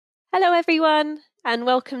Hello everyone, and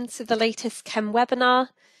welcome to the latest Chem webinar.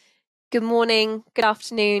 Good morning, good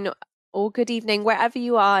afternoon, or good evening, wherever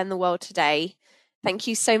you are in the world today. Thank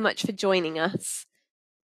you so much for joining us.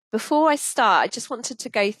 Before I start, I just wanted to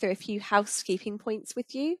go through a few housekeeping points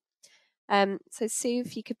with you. So Sue,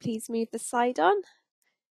 if you could please move the slide on.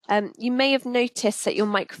 You may have noticed that your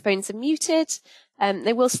microphones are muted.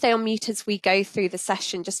 They will stay on mute as we go through the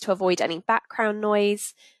session just to avoid any background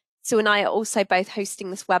noise. Sue and I are also both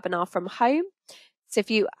hosting this webinar from home. So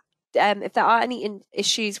if there are any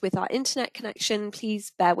issues with our internet connection,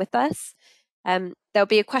 please bear with us. There'll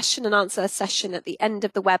be a question and answer session at the end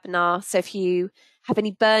of the webinar. So if you have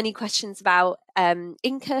any burning questions about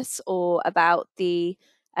InCAS or about the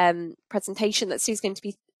presentation that Sue's going to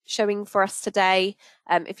be showing for us today,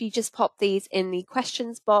 if you just pop these in the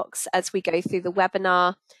questions box as we go through the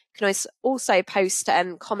webinar, you can also post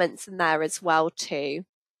comments in there as well too.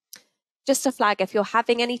 Just a flag, if you're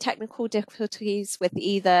having any technical difficulties with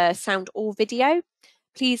either sound or video,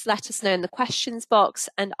 please let us know in the questions box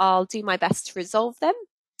and I'll do my best to resolve them.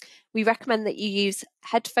 We recommend that you use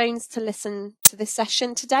headphones to listen to this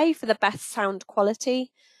session today for the best sound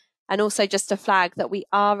quality. And also just a flag that we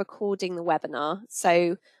are recording the webinar.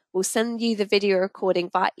 So we'll send you the video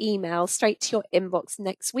recording via email straight to your inbox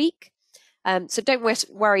next week. So don't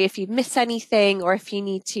worry if you miss anything or if you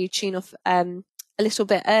need to tune off a little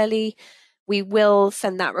bit early. We will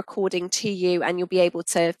send that recording to you and you'll be able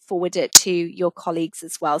to forward it to your colleagues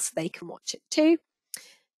as well so they can watch it too.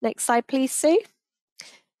 Next slide, please, Sue.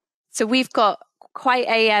 So we've got quite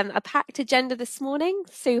a packed agenda this morning.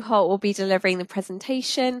 Sue Holt will be delivering the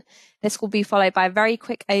presentation. This will be followed by a very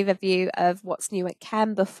quick overview of what's new at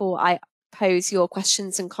Chem before I pose your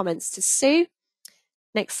questions and comments to Sue.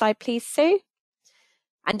 Next slide, please, Sue.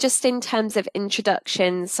 And just in terms of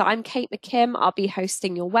introductions, so I'm Kate McKim. I'll be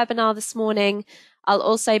hosting your webinar this morning. I'll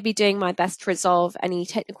also be doing my best to resolve any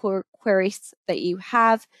technical queries that you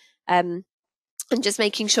have, and just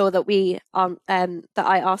making sure that that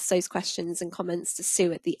I ask those questions and comments to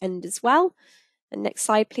Sue at the end as well. And next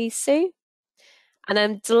slide, please, Sue. And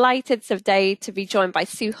I'm delighted today to be joined by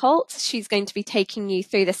Sue Holt. She's going to be taking you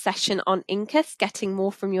through the session on InCAS, getting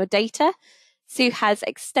more from your data. Sue has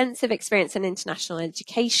extensive experience in international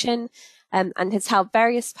education and has held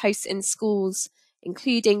various posts in schools,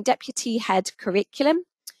 including Deputy Head Curriculum,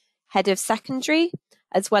 Head of Secondary,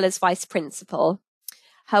 as well as Vice Principal.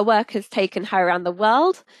 Her work has taken her around the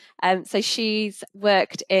world. So she's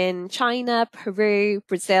worked in China, Peru,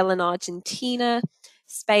 Brazil and Argentina,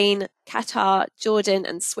 Spain, Qatar, Jordan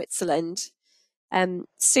and Switzerland.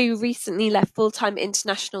 Sue recently left full-time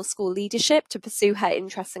international school leadership to pursue her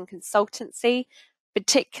interest in consultancy,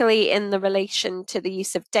 particularly in the relation to the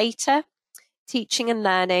use of data, teaching and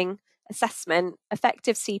learning, assessment,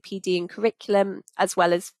 effective CPD and curriculum, as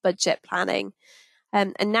well as budget planning.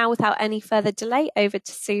 And now, without any further delay, over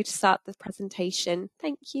to Sue to start the presentation.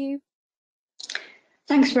 Thank you.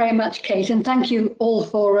 Thanks very much, Kate, and thank you all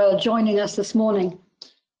for joining us this morning.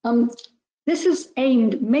 This is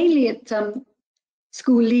aimed mainly at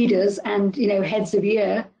school leaders and heads of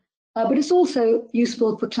year, but it's also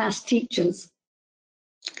useful for class teachers.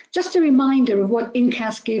 Just a reminder of what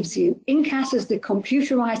InCAS gives you. InCAS is the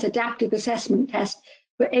computerized adaptive assessment test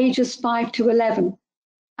for ages 5 to 11.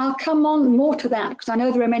 I'll come on more to that because I know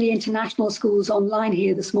there are many international schools online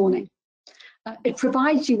here this morning. It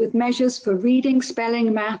provides you with measures for reading,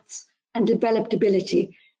 spelling, maths, and developed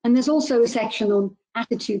ability. And there's also a section on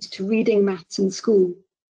attitudes to reading, maths, and school.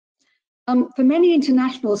 For many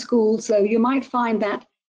international schools, though, you might find that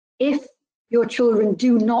if your children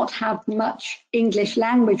do not have much English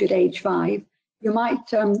language at age 5, you might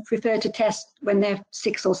prefer to test when they're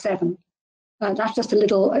 6 or 7. That's just a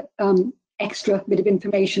little extra bit of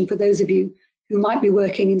information for those of you who might be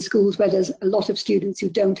working in schools where there's a lot of students who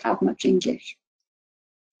don't have much English.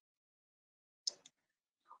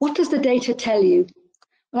 What does the data tell you?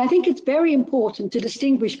 Well, I think it's very important to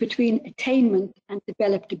distinguish between attainment and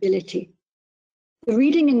developed ability. The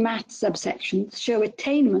reading and maths subsections show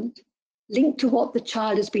attainment linked to what the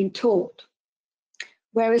child has been taught,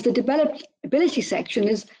 whereas the developed ability section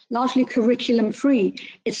is largely curriculum free.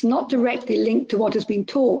 It's not directly linked to what has been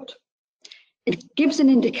taught. It gives an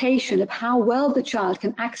indication of how well the child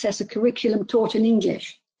can access a curriculum taught in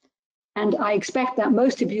English. And I expect that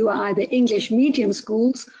most of you are either English medium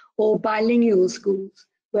schools or bilingual schools,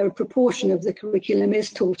 where a proportion of the curriculum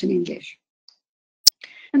is taught in English.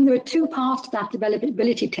 And there are two parts to that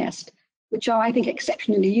developability test, which are, I think,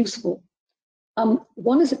 exceptionally useful.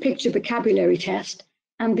 One is a picture vocabulary test,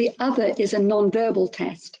 and the other is a non-verbal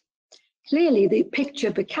test. Clearly, the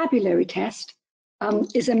picture vocabulary test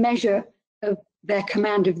is a measure of their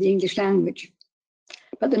command of the English language.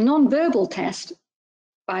 But the non-verbal test,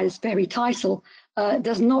 by its very title,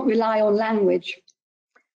 does not rely on language.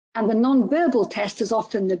 And the non-verbal test is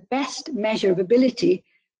often the best measure of ability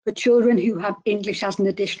for children who have English as an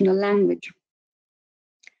additional language.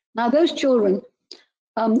 Now, those children,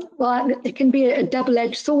 well, it can be a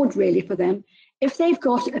double-edged sword really for them. If they've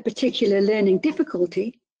got a particular learning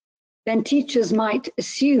difficulty, then teachers might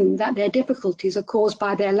assume that their difficulties are caused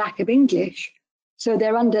by their lack of English, so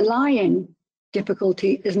their underlying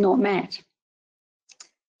difficulty is not met.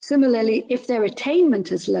 Similarly, if their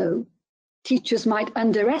attainment is low, teachers might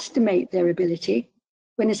underestimate their ability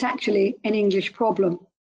when it's actually an English problem.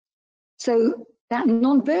 So that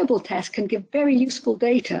non-verbal test can give very useful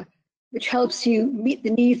data, which helps you meet the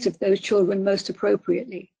needs of those children most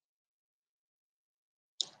appropriately.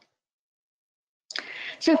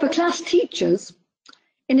 So for class teachers,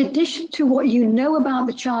 in addition to what you know about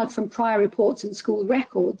the child from prior reports and school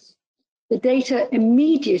records, the data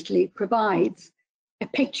immediately provides a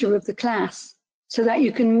picture of the class so that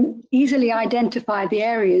you can easily identify the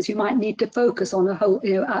areas you might need to focus on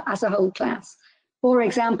as a whole class. For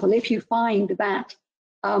example, if you find that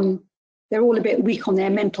they're all a bit weak on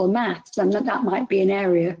their mental maths, then that might be an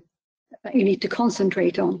area that you need to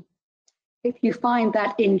concentrate on. If you find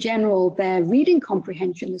that in general their reading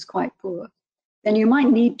comprehension is quite poor, then you might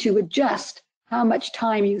need to adjust how much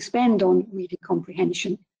time you spend on reading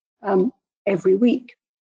comprehension every week.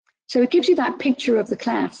 So it gives you that picture of the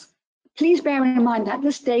class. Please bear in mind that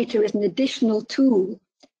this data is an additional tool.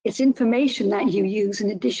 It's information that you use in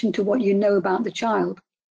addition to what you know about the child.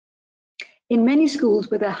 In many schools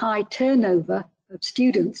with a high turnover of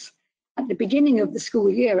students, at the beginning of the school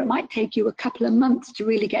year, it might take you a couple of months to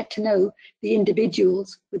really get to know the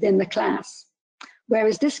individuals within the class.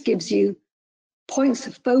 Whereas this gives you points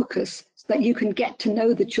of focus so that you can get to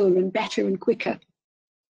know the children better and quicker.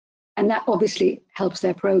 And that obviously helps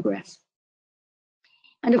their progress.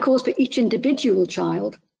 And of course, for each individual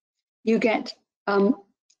child, you get a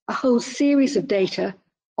whole series of data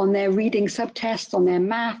on their reading subtests, on their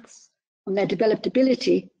maths, on their developed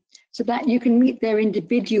ability, so that you can meet their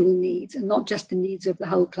individual needs and not just the needs of the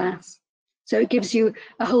whole class. So it gives you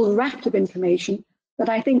a whole raft of information that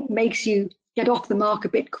I think makes you get off the mark a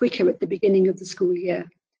bit quicker at the beginning of the school year,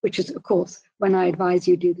 which is, of course, when I advise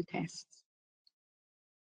you do the tests.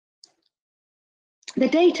 The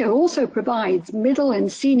data also provides middle and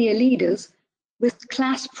senior leaders with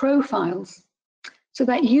class profiles so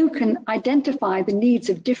that you can identify the needs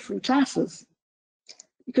of different classes,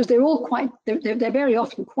 because they're all they're very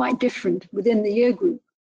often quite different within the year group.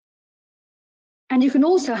 And you can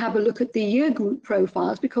also have a look at the year group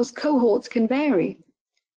profiles because cohorts can vary.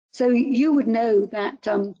 So you would know that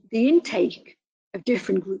the intake of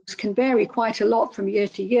different groups can vary quite a lot from year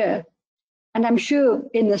to year. And I'm sure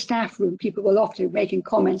in the staff room, people will often be making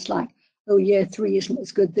comments like, oh, year 3 isn't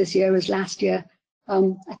as good this year as last year.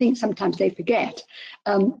 I think sometimes they forget,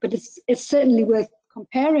 but it's certainly worth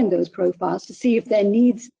comparing those profiles to see if their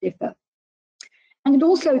needs differ. And it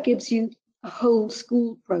also gives you a whole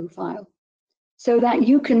school profile so that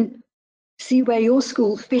you can see where your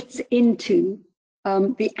school fits into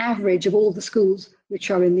the average of all the schools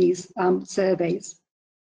which are in these surveys.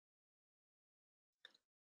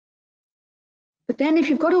 But then if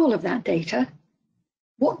you've got all of that data,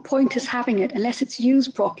 what point is having it unless it's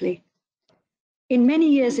used properly? In many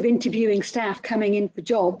years of interviewing staff coming in for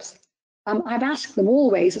jobs, I've asked them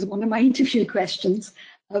always as one of my interview questions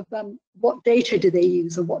of what data do they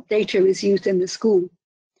use or what data is used in the school.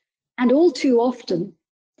 And all too often,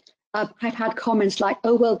 I've had comments like,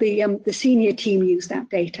 oh, well, the senior team use that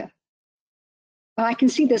data. But I can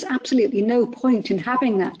see there's absolutely no point in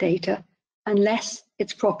having that data unless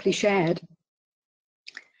it's properly shared.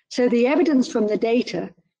 So the evidence from the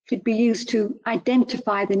data could be used to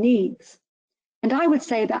identify the needs. And I would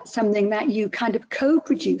say that's something that you kind of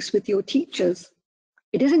co-produce with your teachers.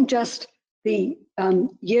 It isn't just the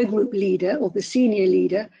year group leader or the senior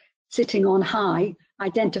leader sitting on high,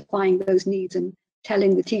 identifying those needs and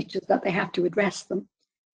telling the teachers that they have to address them.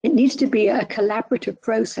 It needs to be a collaborative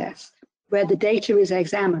process where the data is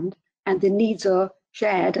examined and the needs are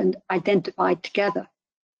shared and identified together.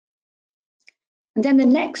 And then the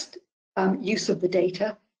next use of the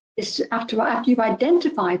data is to, after you've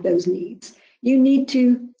identified those needs, you need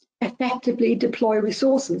to effectively deploy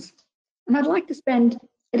resources. And I'd like to spend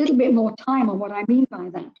a little bit more time on what I mean by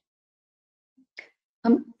that.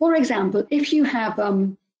 For example, if you have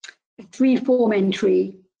a 3-form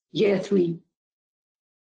entry year 3,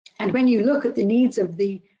 and when you look at the needs of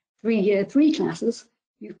the 3 year 3 classes,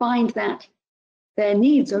 you find that their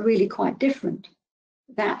needs are really quite different.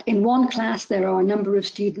 that in one class there are a number of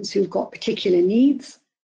students who've got particular needs.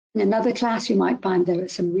 In another class, you might find there are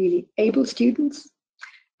some really able students.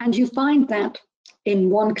 And you find that in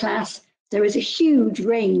one class, there is a huge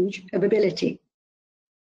range of ability.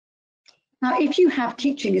 Now, if you have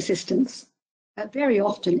teaching assistants, very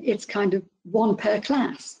often it's kind of one per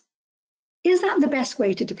class. Is that the best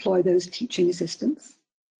way to deploy those teaching assistants?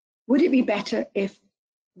 Would it be better if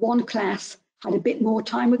one class had a bit more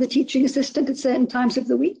time with a teaching assistant at certain times of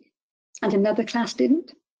the week and another class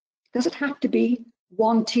didn't? Does it have to be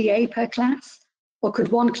one TA per class? Or could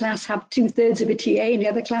one class have 2/3 of a TA and the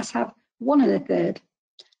other class have 1 1/3?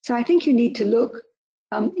 So I think you need to look,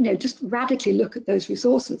 just radically look at those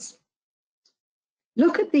resources.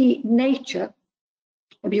 Look at the nature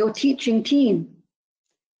of your teaching team.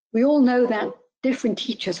 We all know that different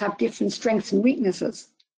teachers have different strengths and weaknesses.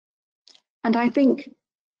 And I think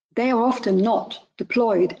they are often not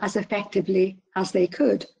deployed as effectively as they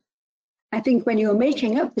could. I think when you're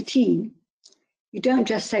making up the team, you don't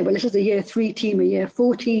just say, well, this is a year 3 team, a year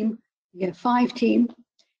 4 team, a year 5 team.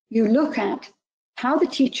 You look at how the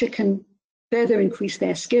teacher can further increase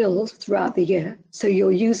their skills throughout the year. So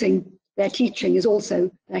you're using their teaching is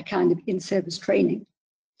also their kind of in-service training.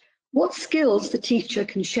 What skills the teacher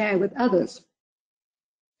can share with others.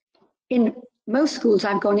 In most schools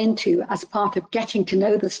I've gone into as part of getting to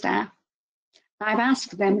know the staff, I've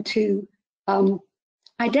asked them to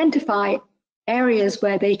identify areas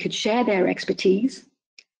where they could share their expertise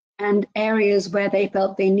and areas where they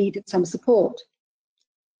felt they needed some support.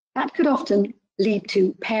 That could often lead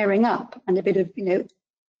to pairing up and a bit of,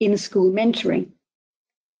 in-school mentoring.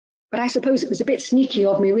 But I suppose it was a bit sneaky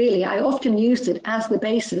of me, really. I often used it as the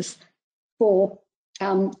basis for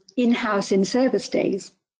in-house in-service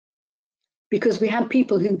days, because we had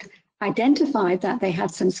people who'd identified that they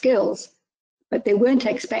had some skills, but they weren't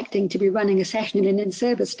expecting to be running a session in an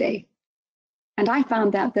in-service day. And I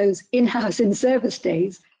found that those in-house in-service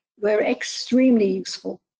days were extremely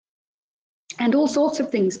useful. And all sorts of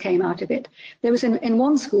things came out of it. There was in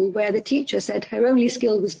one school where the teacher said her only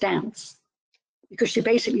skill was dance, because she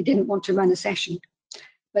basically didn't want to run a session.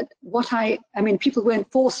 But people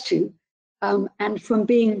weren't forced to. And from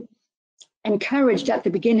being encouraged at the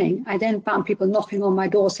beginning, I then found people knocking on my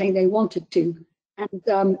door saying they wanted to.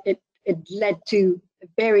 And it led to a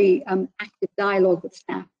very active dialogue with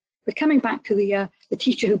staff. But coming back to the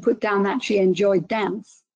teacher who put down that she enjoyed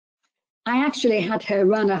dance, I actually had her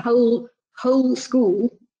run a whole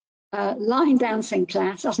school line dancing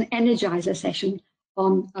class as an energizer session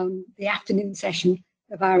on the afternoon session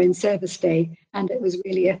of our in-service day, and it was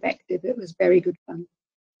really effective. It was very good fun.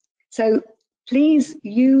 So please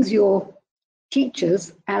use your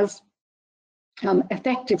teachers as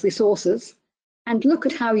effective resources and look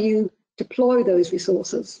at how you deploy those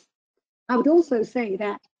resources. I would also say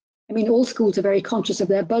that, all schools are very conscious of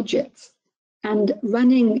their budgets, and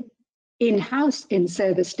running in-house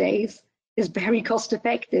in-service days is very cost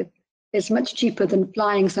effective. It's much cheaper than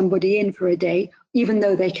flying somebody in for a day, even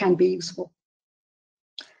though they can be useful.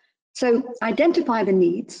 So identify the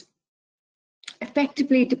needs,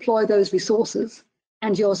 effectively deploy those resources,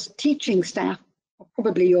 and your teaching staff are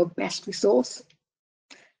probably your best resource.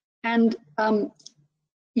 And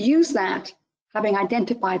use that, having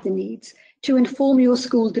identified the needs, to inform your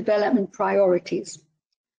school development priorities.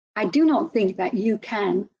 I do not think that you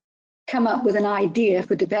can come up with an idea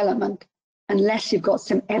for development unless you've got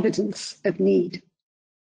some evidence of need.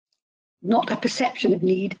 Not a perception of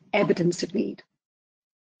need, evidence of need.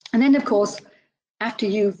 And then, of course, after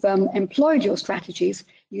you've employed your strategies,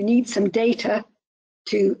 you need some data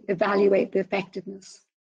to evaluate the effectiveness.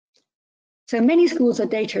 So many schools are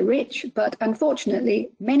data rich, but unfortunately,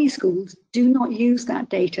 many schools do not use that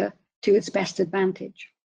data to its best advantage.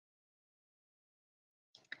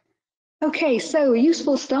 Okay, so a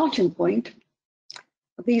useful starting point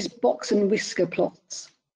are these box and whisker plots,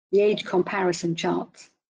 the age comparison charts.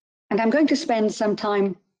 And I'm going to spend some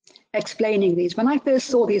time explaining these. When I first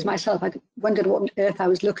saw these myself, I wondered what on earth I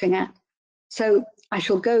was looking at. So I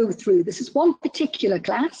shall go through. This is one particular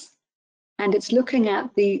class, and it's looking at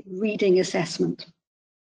the reading assessment.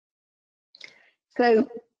 So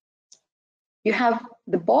you have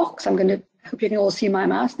the box. Hope you can all see my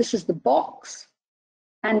mouse. This is the box.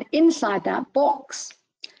 And inside that box,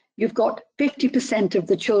 you've got 50% of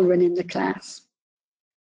the children in the class.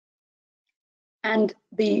 And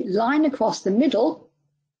the line across the middle,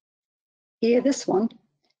 here, this one,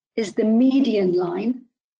 is the median line,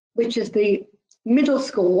 which is the middle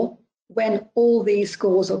score when all these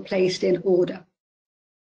scores are placed in order.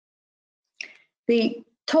 The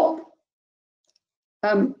top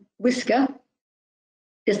whisker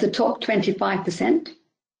is the top 25%,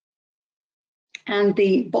 And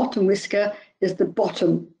the bottom whisker is the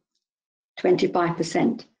bottom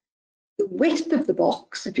 25%. The width of the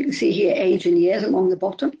box, if you can see here, age and years along the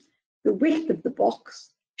bottom, the width of the box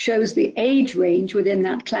shows the age range within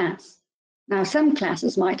that class. Now, some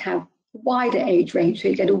classes might have a wider age range, so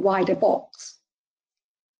you get a wider box.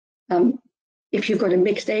 If you've got a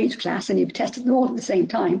mixed age class and you've tested them all at the same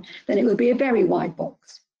time, then it will be a very wide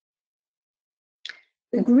box.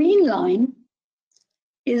 The green line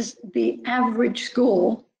is the average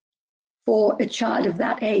score for a child of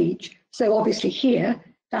that age. So obviously here,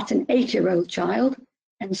 that's an 8-year-old child,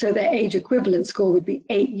 and so their age equivalent score would be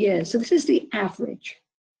 8 years. So this is the average.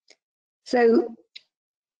 So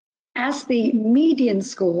as the median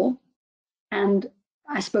score, and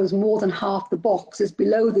I suppose more than half the box is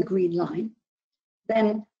below the green line,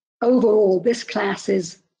 then overall this class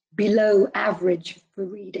is below average for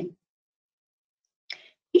reading.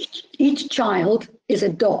 Each child is a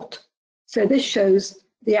dot. So this shows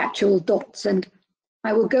the actual dots, and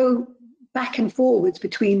I will go back and forwards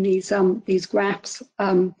between these graphs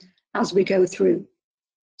as we go through.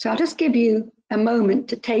 So I'll just give you a moment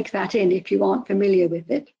to take that in if you aren't familiar with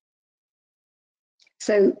it.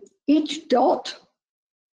 So each dot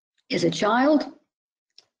is a child.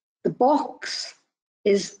 The box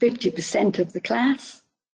is 50% of the class.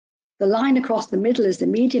 The line across the middle is the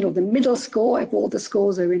median, or the middle score if all the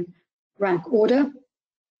scores are in rank order.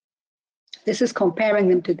 This is comparing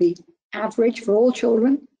them to the average for all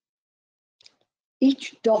children.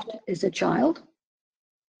 Each dot is a child.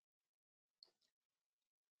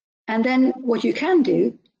 And then what you can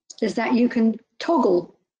do is that you can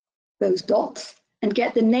toggle those dots and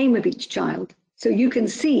get the name of each child, so you can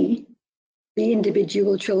see the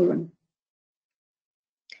individual children.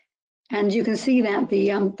 And you can see that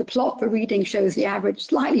the plot for reading shows the average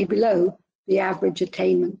slightly below the average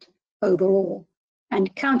attainment overall.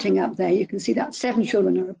 And counting up there, you can see that 7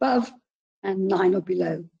 children are above and 9 are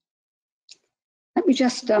below. Let me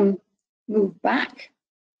just move back.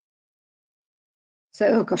 So,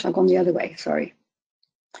 oh gosh, I've gone the other way, sorry.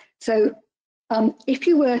 So if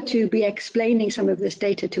you were to be explaining some of this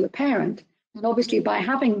data to a parent, and obviously by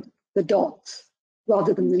having the dots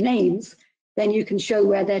rather than the names, then you can show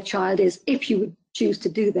where their child is if you would choose to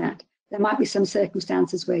do that. There might be some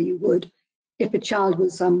circumstances where you would. If a child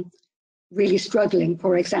was really struggling,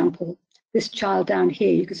 for example, this child down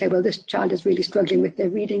here, you could say, well, this child is really struggling with their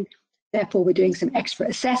reading, therefore we're doing some extra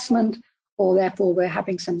assessment, or therefore we're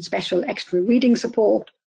having some special extra reading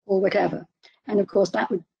support, or whatever. And of course, that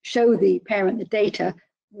would show the parent the data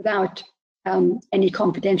without any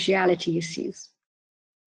confidentiality issues.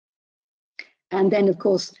 And then, of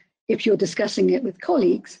course, if you're discussing it with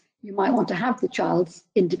colleagues, you might want to have the child's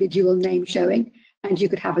individual name showing, and you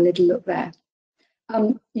could have a little look there.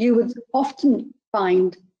 You would often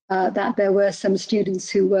find that there were some students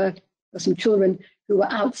who were, or some children who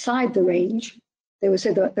were outside the range. They were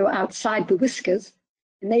said that they were outside the whiskers,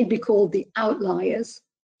 and they'd be called the outliers.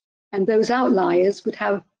 And those outliers would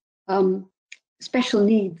have special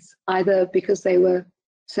needs, either because they were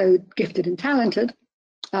so gifted and talented,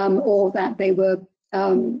 or that they were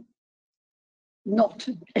not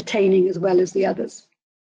attaining as well as the others.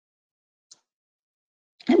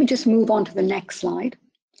 Let me just move on to the next slide.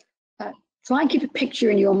 Try and keep a picture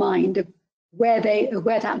in your mind of where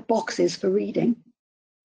that box is for reading.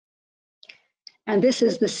 And this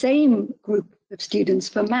is the same group of students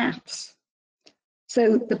for maths.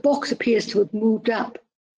 So the box appears to have moved up,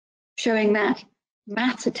 showing that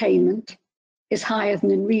maths attainment is higher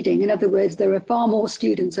than in reading. In other words, there are far more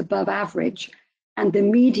students above average, and the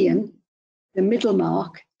median, the middle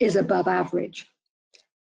mark, is above average.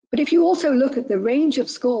 But if you also look at the range of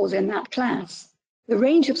scores in that class, the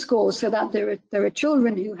range of scores, so that there are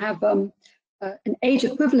children who have an age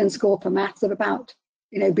equivalent score for maths of about,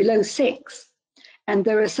 below 6. And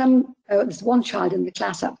there are there's one child in the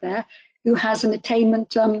class up there who has an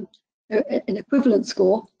attainment, an equivalent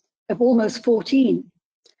score of almost 14.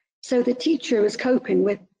 So the teacher is coping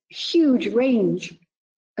with a huge range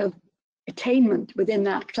of attainment within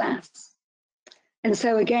that class. And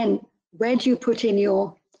so again, where do you put in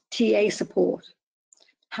your TA support?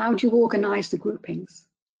 How do you organize the groupings?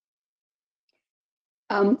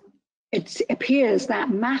 It appears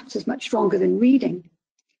that maths is much stronger than reading.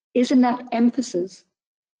 Is enough emphasis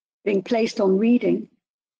being placed on reading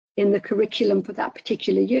in the curriculum for that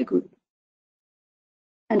particular year group?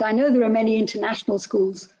 And I know there are many international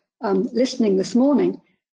schools listening this morning,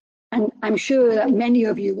 and I'm sure that many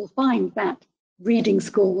of you will find that reading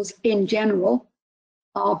scores in general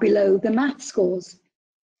are below the math scores.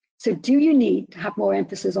 So do you need to have more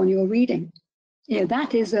emphasis on your reading?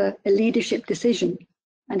 That is a leadership decision,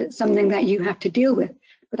 and it's something that you have to deal with.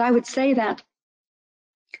 But I would say that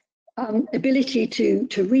ability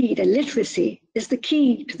to read and literacy is the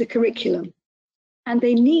key to the curriculum, and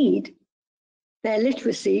they need their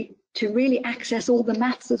literacy to really access all the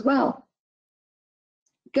maths as well.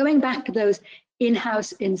 Going back to those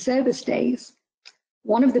in-house, in-service days,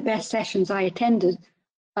 one of the best sessions I attended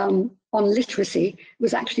on literacy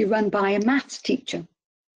was actually run by a maths teacher.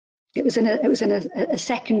 It was in a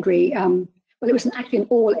secondary, well, it was actually an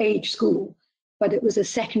all-age school, but it was a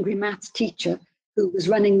secondary maths teacher who was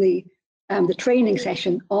running the training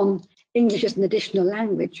session on English as an additional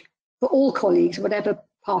language for all colleagues, whatever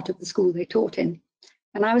part of the school they taught in.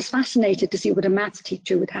 And I was fascinated to see what a maths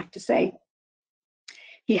teacher would have to say.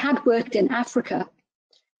 He had worked in Africa,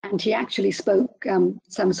 and he actually spoke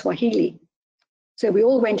some Swahili. So we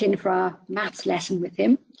all went in for our maths lesson with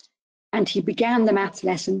him, and he began the maths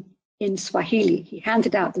lesson in Swahili. He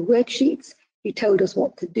handed out the worksheets. He told us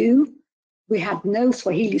what to do. We had no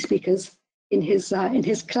Swahili speakers in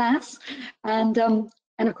his class, and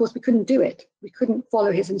of course we couldn't do it. We couldn't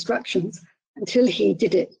follow his instructions until he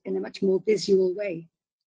did it in a much more visual way.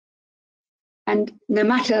 And no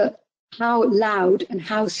matter how loud and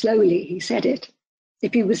how slowly he said it,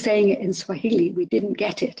 if he was saying it in Swahili, we didn't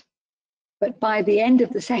get it. But by the end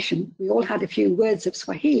of the session, we all had a few words of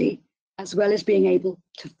Swahili, as well as being able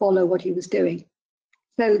to follow what he was doing.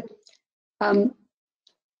 So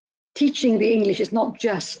teaching the English is not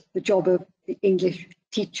just the job of the English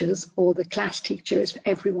teachers or the class teacher, it's for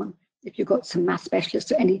everyone, if you've got some math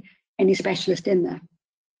specialists or any specialist in there.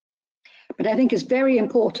 But I think it's very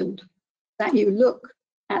important that you look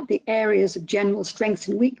at the areas of general strengths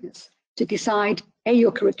and weakness to decide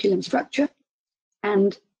your curriculum structure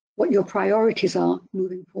and what your priorities are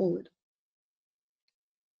moving forward.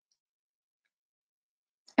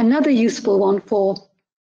 Another useful one for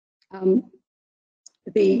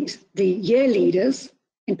the year leaders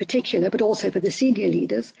in particular, but also for the senior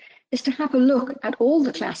leaders, is to have a look at all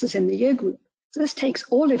the classes in the year group. So this takes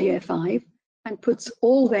all of year 5 and puts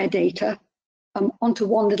all their data onto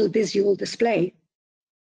one little visual display.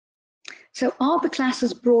 So are the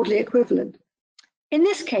classes broadly equivalent? In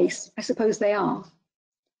this case, I suppose they are.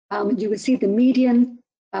 You would see the median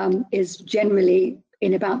is generally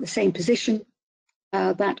in about the same position,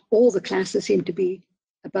 that all the classes seem to be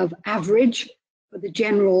above average for the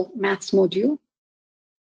general maths module.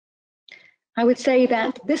 I would say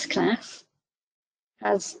that this class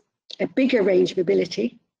has a bigger range of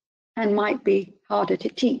ability and might be harder to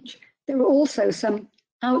teach. There are also some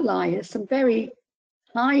outliers, some very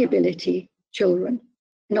high ability children,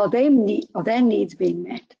 and are their needs being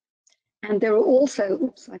met? And there are also,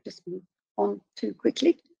 oops, I just moved on too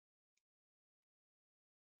quickly.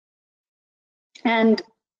 And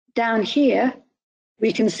down here,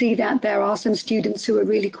 we can see that there are some students who are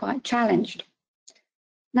really quite challenged.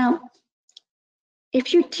 Now,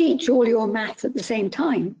 if you teach all your maths at the same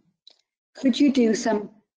time, could you do some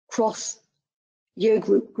cross year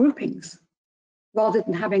group groupings rather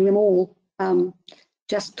than having them all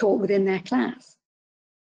just taught within their class?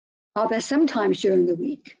 Are there some times during the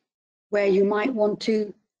week where you might want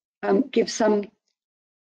to give some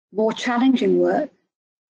more challenging work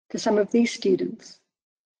to some of these students?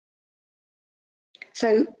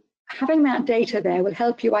 So having that data there will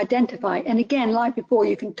help you identify, and again, like before,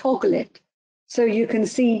 you can toggle it so you can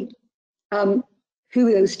see who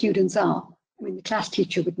those students are. I mean, the class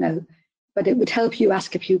teacher would know, but it would help you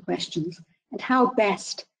ask a few questions. And how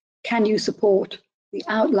best can you support the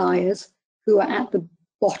outliers who are at the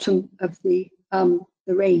bottom of the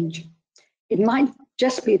range? It might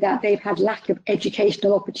just be that they've had lack of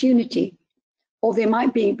educational opportunity, or they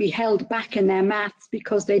might be held back in their maths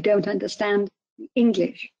because they don't understand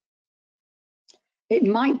English. It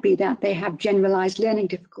might be that they have generalized learning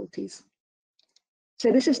difficulties.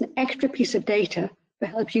 So this is an extra piece of data to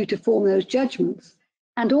help you to form those judgments,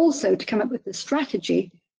 and also to come up with a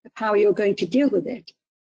strategy of how you're going to deal with it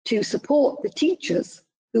to support the teachers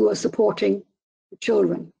who are supporting the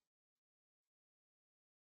children.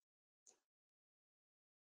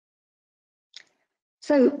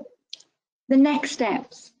 So the next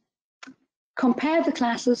steps: compare the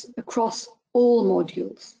classes across all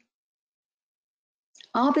modules.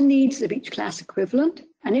 Are the needs of each class equivalent?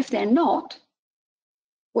 And if they're not,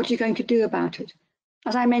 what are you going to do about it?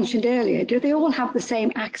 As I mentioned earlier, do they all have the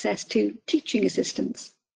same access to teaching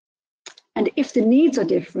assistants? And if the needs are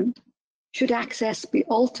different, should access be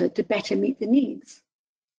altered to better meet the needs?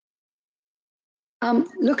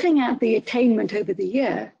 Looking at the attainment over the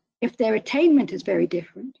year, if their attainment is very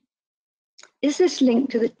different, is this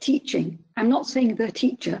linked to the teaching? I'm not saying the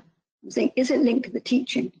teacher, I'm saying, is it linked to the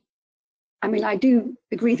teaching? I mean, I do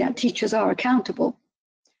agree that teachers are accountable,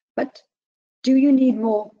 but do you need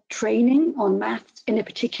more training on maths in a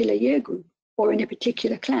particular year group or in a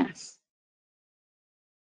particular class?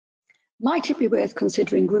 Might it be worth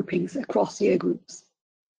considering groupings across year groups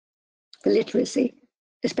for literacy,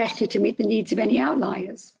 especially to meet the needs of any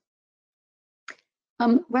outliers?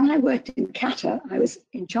 When I worked in Qatar, I was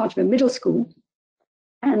in charge of a middle school,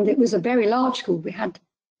 and it was a very large school. We had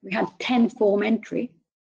 10 form entry.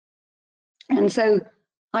 And so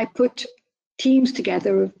I put teams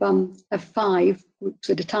together of 5 groups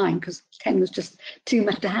at a time, because 10 was just too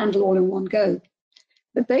much to handle all in one go.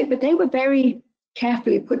 But they were very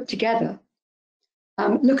carefully put together,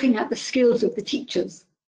 looking at the skills of the teachers.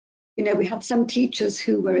 You know, we had some teachers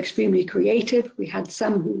who were extremely creative. We had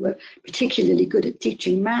some who were particularly good at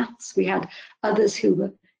teaching maths. We had others who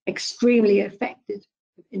were extremely effective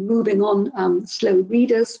in moving on slow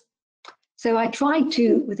readers. So I tried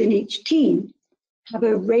to, within each team, have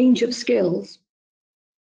a range of skills.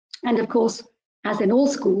 And of course, as in all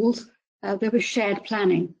schools, there was shared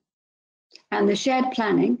planning. And the shared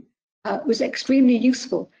planning was extremely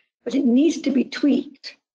useful, but it needs to be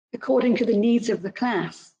tweaked according to the needs of the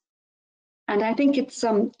class. And I think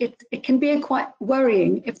it can be quite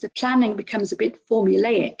worrying if the planning becomes a bit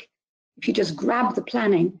formulaic. If you just grab the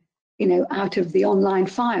planning, you know, out of the online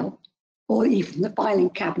file or even the filing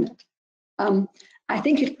cabinet. I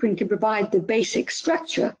think it can provide the basic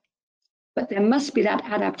structure, but there must be that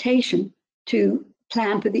adaptation to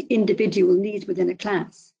plan for the individual needs within a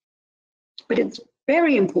class. But it's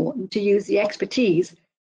very important to use the expertise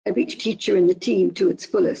of each teacher in the team to its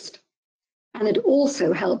fullest. And it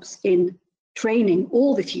also helps in training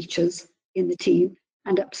all the teachers in the team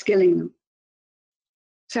and upskilling them.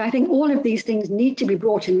 So I think all of these things need to be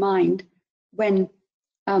brought in mind when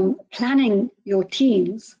planning your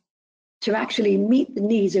teams to actually meet the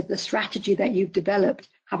needs of the strategy that you've developed,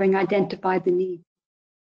 having identified the need.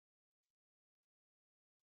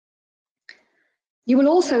 You will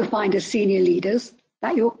also find as senior leaders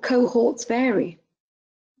that your cohorts vary.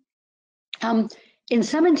 In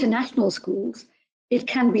some international schools, it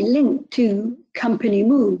can be linked to company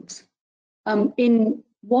moves. In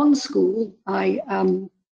one school I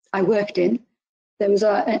worked in, there was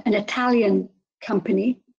an Italian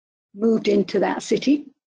company moved into that city,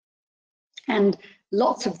 and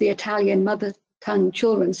lots of the Italian mother tongue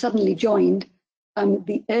children suddenly joined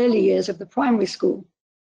the early years of the primary school.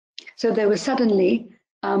 So there was suddenly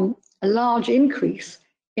a large increase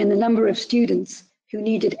in the number of students who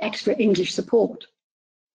needed extra English support.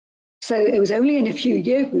 So it was only in a few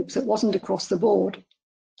year groups, it wasn't across the board.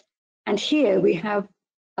 And here we have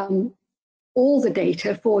all the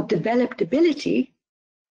data for developability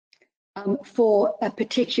for a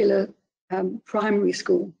particular primary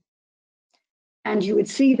school. And you would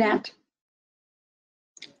see that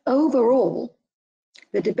overall,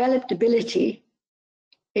 the developability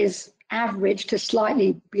is average to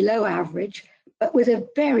slightly below average, but with a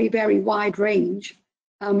very, very wide range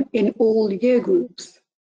in all year groups.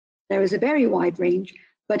 There is a very wide range,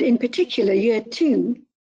 but in particular, year 2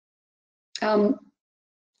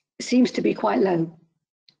 seems to be quite low.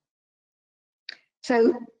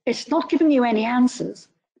 So it's not giving you any answers,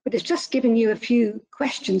 but it's just giving you a few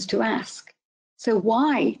questions to ask. So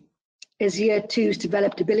why is year 2's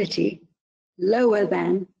developability lower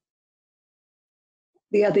than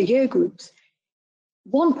the other year groups?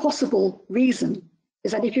 One possible reason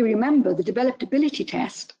is that if you remember, the developability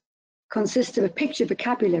test consists of a picture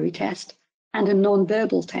vocabulary test and a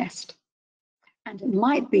non-verbal test. And it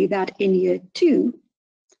might be that in year 2,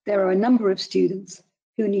 there are a number of students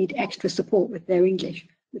who need extra support with their English,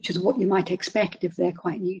 which is what you might expect if they're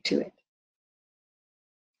quite new to it.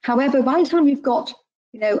 However, by the time you've got,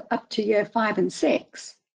 you know, up to year 5 and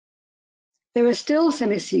 6, there are still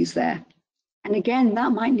some issues there. And again,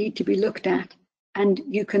 that might need to be looked at, and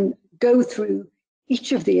you can go through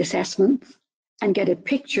each of the assessments and get a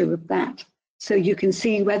picture of that, so you can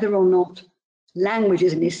see whether or not language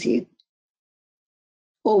is an issue,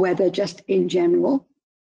 or whether just in general,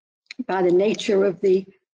 by the nature of the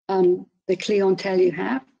clientele you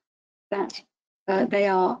have, that they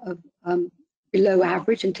are below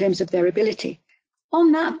average in terms of their ability.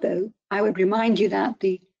 On that, though, I would remind you that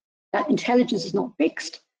that intelligence is not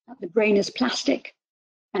fixed, that the brain is plastic,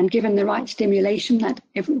 and given the right stimulation, that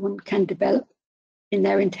everyone can develop in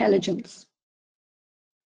their intelligence.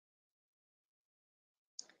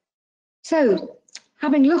 So,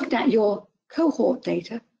 having looked at your cohort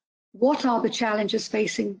data, what are the challenges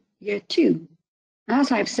facing year 2?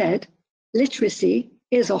 As I've said, literacy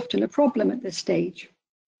is often a problem at this stage.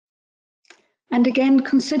 And again,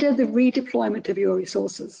 consider the redeployment of your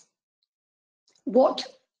resources. What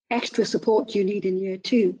extra support do you need in year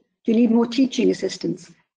 2? Do you need more teaching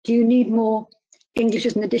assistants? Do you need more English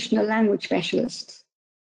as an additional language specialists?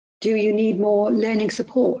 Do you need more learning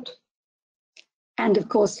support? And of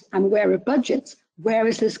course, I'm aware of budgets. Where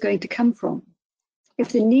is this going to come from? If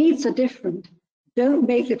the needs are different, don't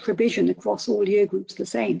make the provision across all year groups the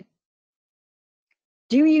same.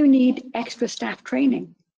 Do you need extra staff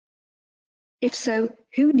training? If so,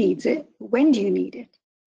 who needs it? When do you need it?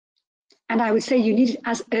 And I would say you need it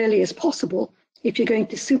as early as possible if you're going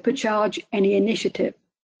to supercharge any initiative.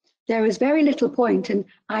 There is very little point in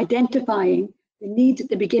identifying the needs at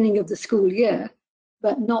the beginning of the school year,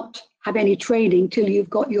 but not have any training till you've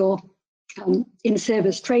got your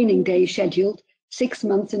in-service training days scheduled 6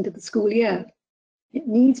 months into the school year. It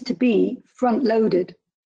needs to be front-loaded.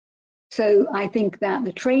 So I think that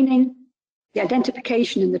the training, the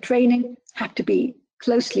identification and the training have to be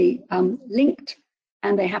closely linked,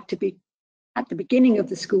 and they have to be at the beginning of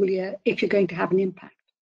the school year if you're going to have an impact.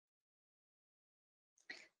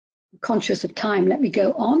 I'm conscious of time, let me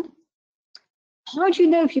go on. How do you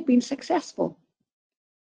know if you've been successful?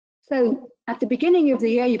 So at the beginning of the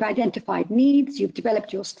year, you've identified needs, you've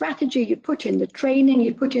developed your strategy, you put in the training,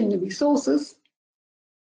 you put in the resources.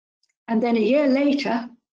 And then a year later,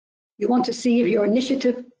 you want to see if your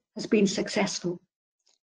initiative has been successful.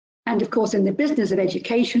 And of course, in the business of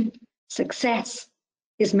education, success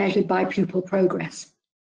is measured by pupil progress.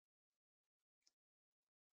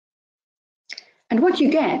 And what you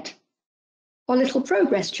get are little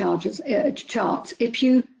progress charts if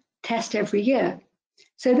you test every year.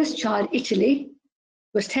 So this child, Italy,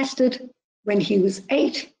 was tested when he was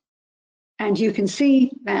 8, and you can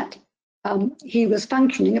see that he was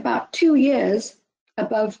functioning about 2 years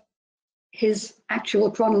above his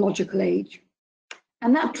actual chronological age.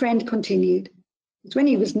 And that trend continued. When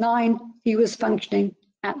he was 9, he was functioning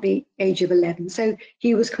at the age of 11. So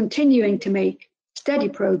he was continuing to make steady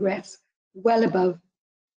progress well above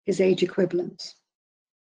his age equivalents.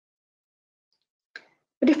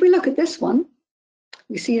 But if we look at this one,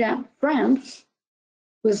 we see that France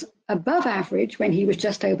was above average when he was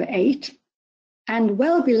just over 8 and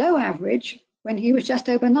well below average when he was just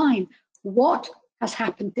over 9. What has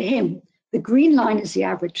happened to him? The green line is the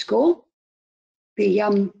average score.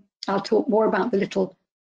 I'll talk more about the little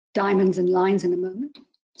diamonds and lines in a moment.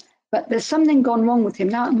 But there's something gone wrong with him.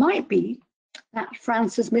 Now, it might be that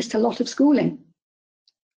France has missed a lot of schooling.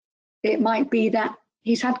 It might be that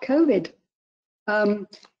he's had COVID.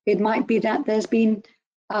 It might be that there's been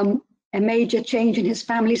a major change in his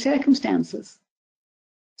family circumstances.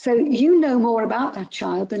 So you know more about that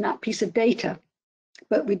child than that piece of data.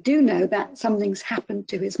 But we do know that something's happened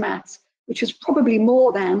to his maths, which is probably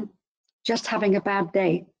more than just having a bad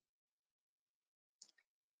day.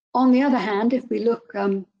 On the other hand, if we look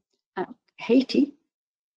at Haiti,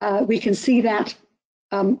 we can see that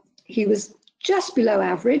he was just below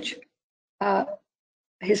average.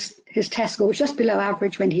 His test score was just below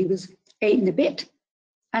average when he was 8 and a bit,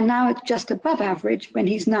 and now it's just above average when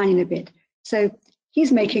he's 9 and a bit. So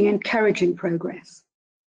he's making encouraging progress.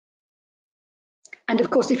 And of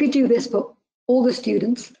course, if you do this for all the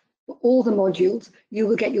students, for all the modules, you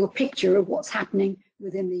will get your picture of what's happening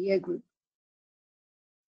within the year group.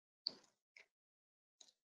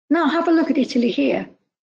 Now have a look at Italy here.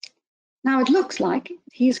 Now it looks like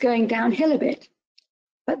he's going downhill a bit,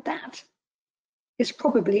 but that is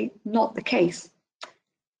probably not the case.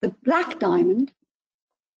 The black diamond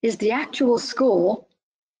is the actual score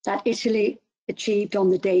that Italy achieved on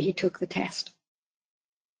the day he took the test.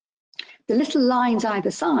 The little lines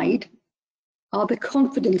either side are the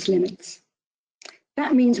confidence limits.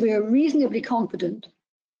 That means we are reasonably confident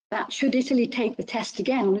that should Italy take the test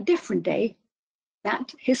again on a different day,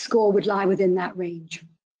 that his score would lie within that range.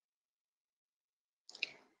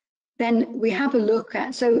 Then we have a look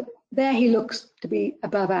at, so there he looks to be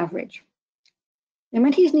above average. And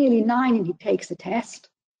when he's nearly 9 and he takes the test,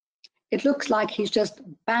 it looks like he's just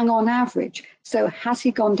bang on average. So has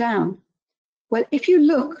he gone down? Well, if you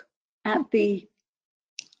look at the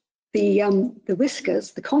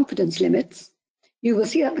whiskers, the confidence limits, you will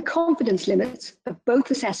see that the confidence limits of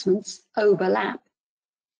both assessments overlap.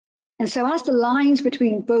 And so as the lines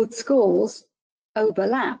between both scores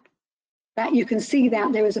overlap, that you can see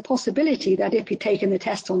that there is a possibility that if he'd taken the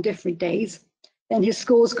test on different days, then his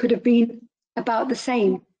scores could have been about the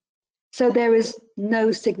same. So there is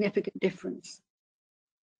no significant difference.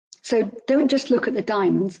 So don't just look at the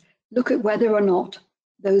diamonds, look at whether or not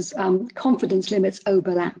those confidence limits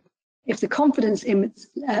overlap. If the confidence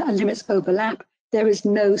limits overlap, there is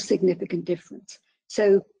no significant difference.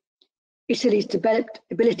 So Italy's developed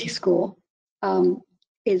ability score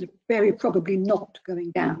is very probably not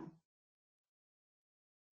going down.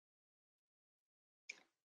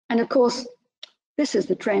 And of course, this is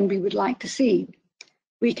the trend we would like to see.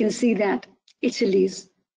 We can see that Italy's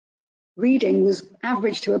reading was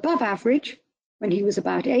average to above average when he was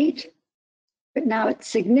about 8, but now it's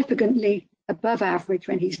significantly above average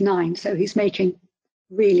when he's 9. So he's making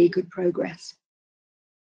really good progress.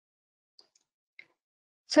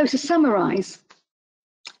 So to summarize,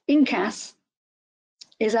 InCAS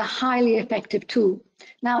is a highly effective tool.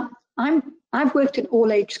 Now, I've worked in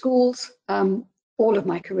all age schools, all of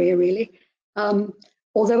my career really.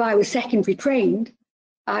 Although I was secondary trained,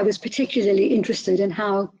 I was particularly interested in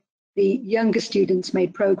how the younger students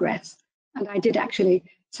made progress. And I did actually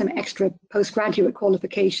some extra postgraduate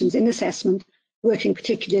qualifications in assessment, working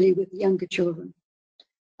particularly with younger children.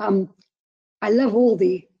 I love all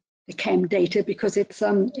the chem data because it's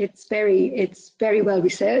very well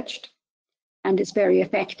researched and it's very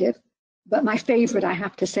effective. But my favorite, I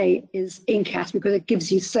have to say, is InCAS because it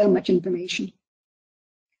gives you so much information.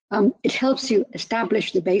 It helps you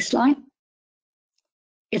establish the baseline.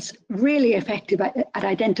 It's really effective at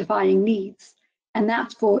identifying needs, and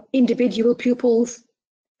that's for individual pupils,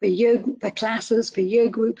 for classes, for year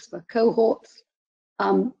groups, for cohorts.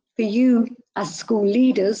 For you as school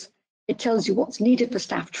leaders, it tells you what's needed for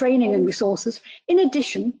staff training and resources, in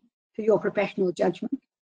addition to your professional judgment.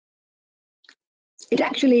 It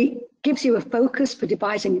actually gives you a focus for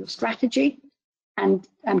devising your strategy and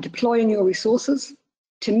deploying your resources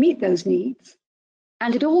to meet those needs.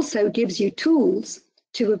 And it also gives you tools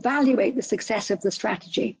to evaluate the success of the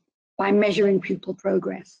strategy by measuring pupil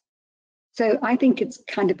progress. So I think it's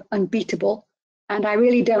kind of unbeatable, and I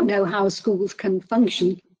really don't know how schools can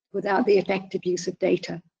function without the effective use of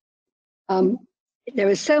data. There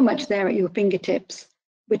is so much there at your fingertips,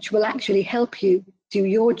 which will actually help you do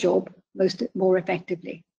your job more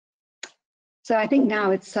effectively. So I think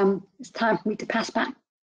now it's time for me to pass back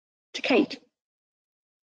to Kate.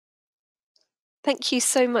 Thank you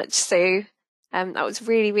so much, Sue. That was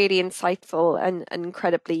really, really insightful and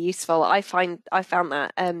incredibly useful. I found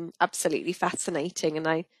that absolutely fascinating, and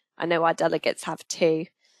I know our delegates have too.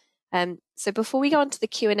 So before we go on to the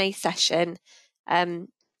Q&A session, I'm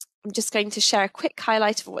just going to share a quick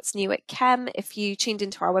highlight of what's new at Chem. If you tuned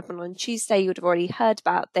into our webinar on Tuesday, you would have already heard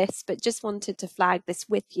about this, but just wanted to flag this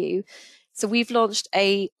with you. So we've launched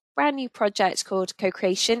a brand new project called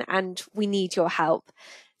Co-Creation, and we need your help.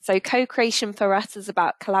 So co-creation for us is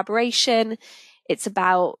about collaboration. It's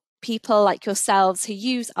about people like yourselves who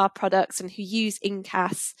use our products and who use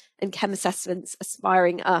InCAS and Chem assessments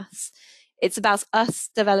aspiring us. It's about us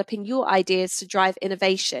developing your ideas to drive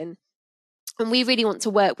innovation. And we really want to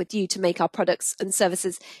work with you to make our products and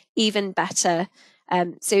services even better.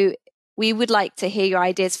 So we would like to hear your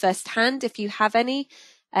ideas firsthand if you have any,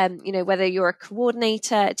 whether you're a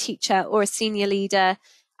coordinator, a teacher, or a senior leader,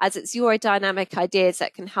 as it's your dynamic ideas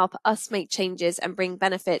that can help us make changes and bring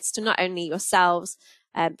benefits to not only yourselves,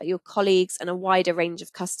 but your colleagues and a wider range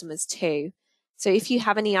of customers too. So if you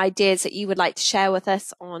have any ideas that you would like to share with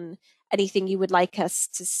us on anything you would like us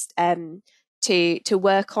to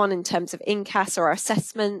work on in terms of InCAS or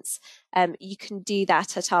assessments, you can do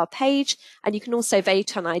that at our page, and you can also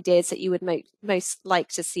vote on ideas that you would most like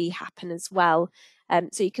to see happen as well.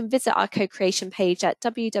 So you can visit our co-creation page at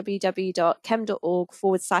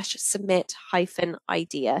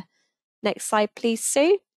www.chem.org/submit-idea. Next slide, please,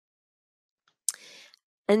 Sue.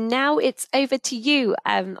 And now it's over to you,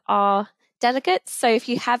 our delegates. So if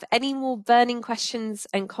you have any more burning questions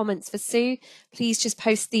and comments for Sue, please just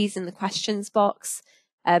post these in the questions box.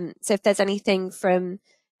 So if there's anything from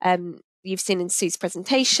you've seen in Sue's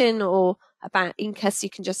presentation or about InCAS, you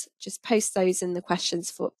can just post those in the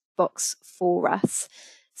questions box for us.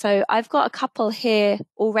 So I've got a couple here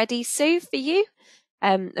already, Sue, for you.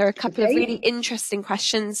 There are a couple of really interesting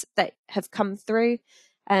questions that have come through.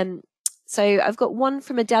 So I've got one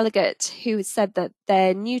from a delegate who has said that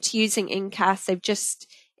they're new to using InCAS. They've just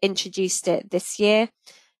introduced it this year.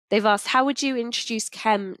 They've asked, how would you introduce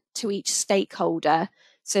Chem to each stakeholder?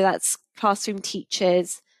 So that's classroom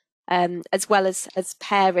teachers, as well as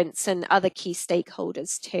parents and other key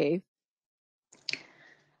stakeholders too.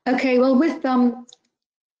 Okay, well, with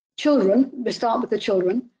children, we start with the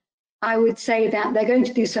children. I would say that they're going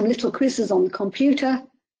to do some little quizzes on the computer,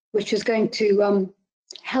 which is going to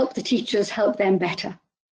help the teachers help them better.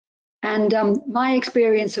 And my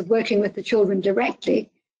experience of working with the children directly,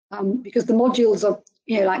 because the modules are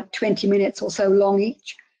like 20 minutes or so long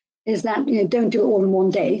each, is that don't do it all in one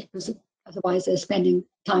day, because otherwise they're spending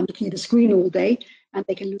time looking at a screen all day and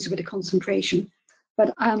they can lose a bit of concentration.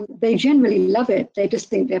 But they generally love it. They just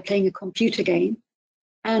think they're playing a computer game.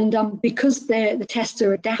 And because the tests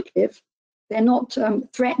are adaptive, they're not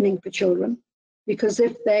threatening for children, because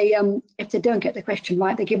if they don't get the question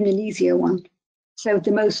right, they're given an easier one. So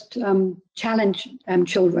the most challenged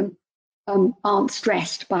children aren't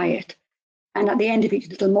stressed by it. And at the end of each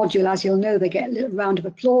little module, as you'll know, they get a little round of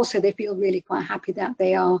applause, so they feel really quite happy that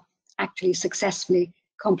they are actually successfully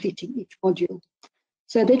completing each module.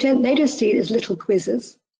 So they just see it as little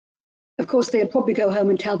quizzes. Of course, they'll probably go home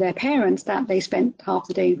and tell their parents that they spent half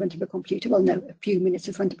the day in front of a computer. Well, no, a few minutes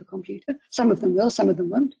in front of a computer. Some of them will, some of them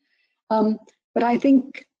won't. But I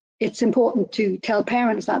think it's important to tell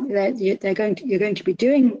parents that you're going to be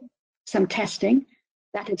doing some testing,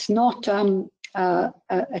 that it's not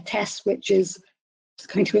a test which is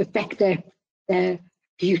going to affect their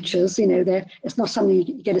futures. You know, it's not something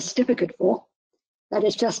you get a certificate for. That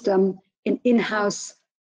it's just an in-house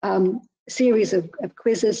series of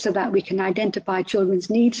quizzes, so that we can identify children's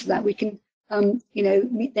needs, so that we can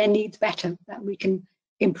meet their needs better, that we can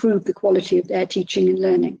improve the quality of their teaching and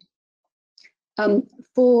learning.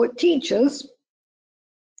 For teachers,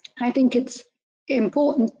 I think it's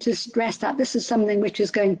important to stress that this is something which is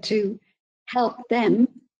going to help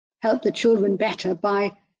the children better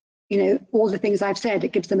by, all the things I've said.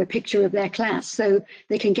 It gives them a picture of their class, so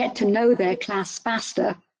they can get to know their class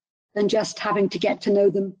faster than just having to get to know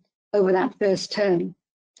them over that first term.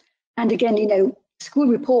 And again, school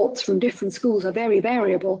reports from different schools are very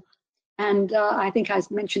variable. And I think, as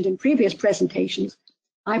mentioned in previous presentations,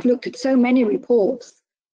 I've looked at so many reports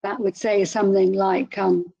that would say something like,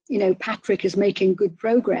 Patrick is making good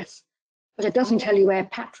progress, but it doesn't tell you where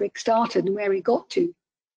Patrick started and where he got to.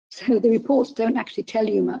 So the reports don't actually tell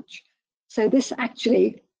you much. So this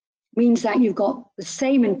actually means that you've got the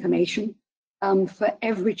same information for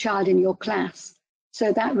every child in your class.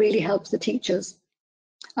 So that really helps the teachers.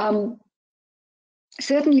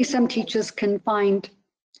 Certainly some teachers can find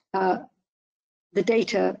the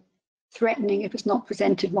data threatening if it's not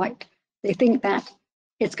presented right. They think that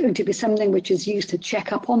it's going to be something which is used to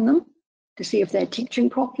check up on them, to see if they're teaching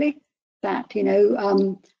properly,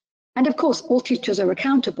 and of course, all teachers are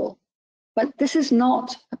accountable, but this is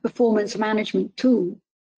not a performance management tool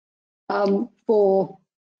for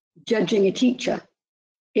judging a teacher.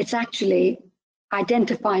 It's actually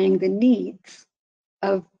identifying the needs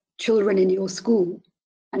of children in your school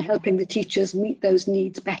and helping the teachers meet those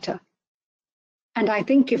needs better. And I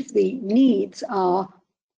think if the needs are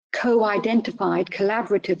co-identified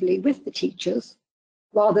collaboratively with the teachers,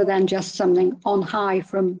 rather than just something on high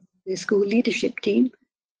from the school leadership team,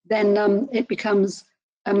 then it becomes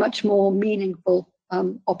a much more meaningful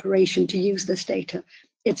operation to use this data.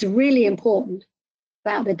 It's really important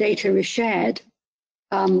that the data is shared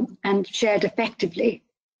and shared effectively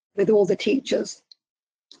with all the teachers.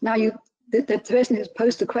 Now, the person who's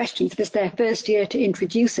posed the questions, it's their first year to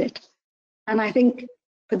introduce it. And I think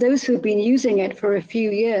for those who've been using it for a few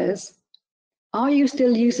years, are you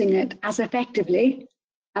still using it as effectively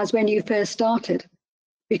as when you first started?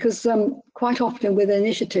 Because quite often with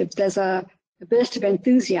initiatives, there's a burst of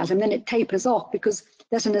enthusiasm, then it tapers off because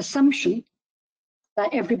there's an assumption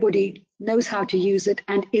that everybody knows how to use it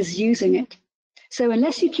and is using it. So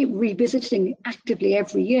unless you keep revisiting it actively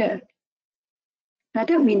every year, and I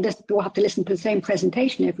don't mean this, you'll have to listen to the same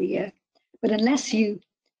presentation every year, but unless you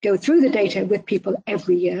go through the data with people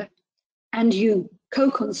every year and you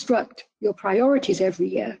co-construct your priorities every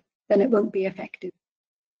year, then it won't be effective.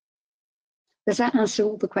 Does that answer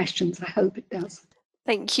all the questions? I hope it does.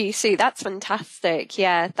 Thank you, Sue. That's fantastic.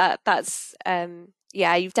 Yeah, that's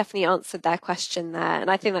you've definitely answered their question there. And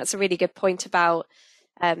I think that's a really good point about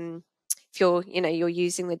if you're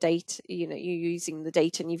using the data, you're using the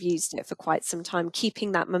data and you've used it for quite some time,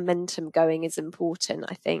 keeping that momentum going is important,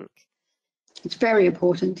 I think. It's very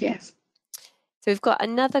important, yes. So we've got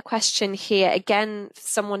another question here, again,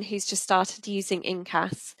 someone who's just started using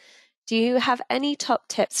InCAS. Do you have any top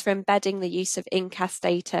tips for embedding the use of InCAS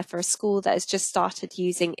data for a school that has just started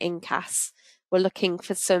using InCAS? We're looking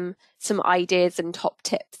for some ideas and top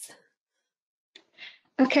tips.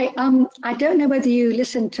 Okay, I don't know whether you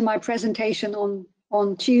listened to my presentation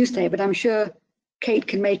on Tuesday, but I'm sure Kate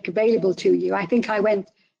can make available to you. I think I went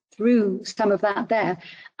through some of that there.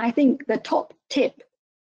 I think the top tip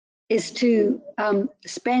is to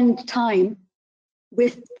spend time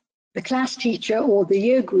with the class teacher or the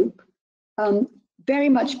year group, very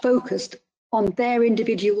much focused on their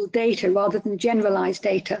individual data rather than generalized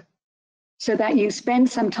data, so that you spend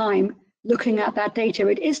some time looking at that data.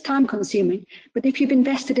 It is time consuming, but if you've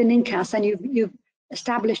invested in InCAS and you've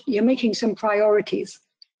established, you're making some priorities,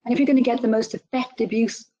 and if you're going to get the most effective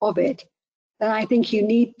use of it, then I think you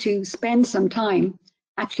need to spend some time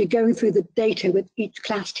actually going through the data with each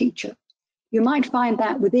class teacher. You might find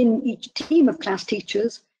that within each team of class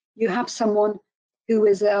teachers, you have someone who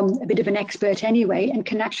is a bit of an expert anyway and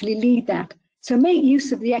can actually lead that. So make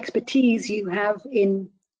use of the expertise you have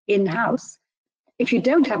in-house. If you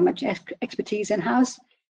don't have much expertise in-house,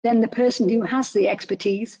 then the person who has the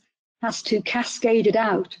expertise has to cascade it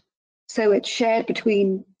out. So it's shared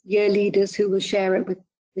between year leaders who will share it with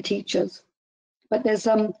the teachers. But there's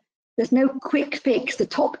no quick fix. The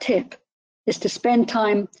top tip is to spend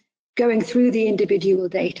time going through the individual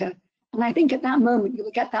data. And I think at that moment, you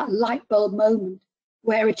will get that light bulb moment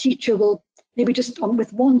where a teacher will, maybe just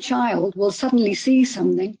with one child, will suddenly see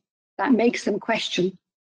something that makes them question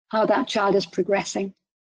how that child is progressing.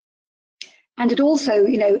 And it also,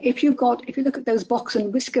 if you look at those box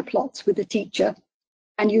and whisker plots with the teacher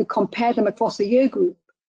and you compare them across a year group,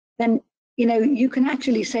 then, you can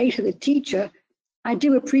actually say to the teacher, I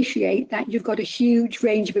do appreciate that you've got a huge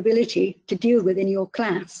range of ability to deal with in your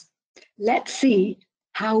class. Let's see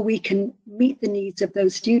how we can meet the needs of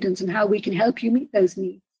those students and how we can help you meet those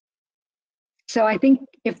needs. So I think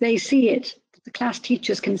if they see it, the class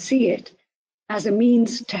teachers can see it as a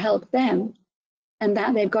means to help them, and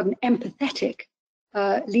that they've got an empathetic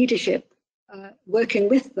leadership working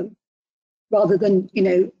with them, rather than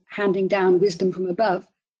handing down wisdom from above,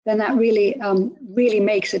 then that really really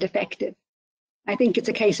makes it effective. I think it's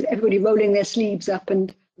a case of everybody rolling their sleeves up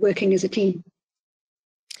and working as a team.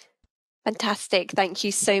 Fantastic. Thank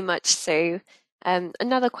you so much, Sue.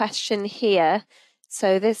 Another question here.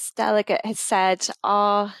 So this delegate has said,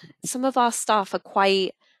 some of our staff are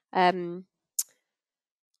quite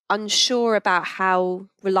unsure about how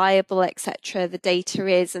reliable, etc., the data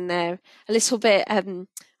is, and they're a little bit,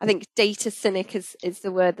 I think data cynic is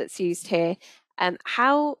the word that's used here.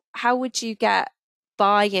 How would you get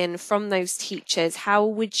buy-in from those teachers? How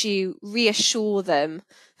would you reassure them?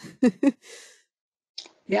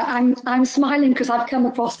 Yeah, I'm smiling because I've come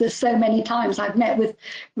across this so many times. I've met with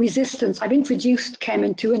resistance. I've introduced Chem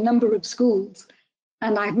into a number of schools,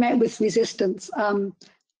 and I've met with resistance,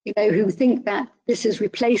 who think that this is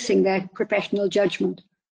replacing their professional judgment,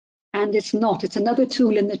 and it's not. It's another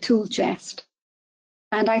tool in the tool chest.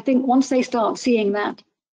 And I think once they start seeing that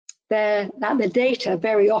the data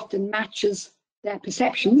very often matches their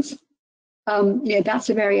perceptions, that's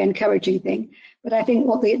a very encouraging thing. But I think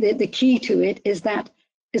what the key to it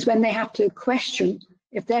is when they have to question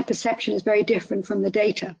if their perception is very different from the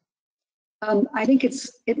data. I think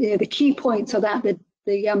the key points are that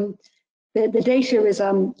the data is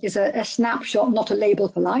a snapshot, not a label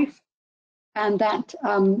for life, and that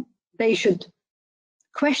they should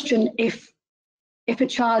question if a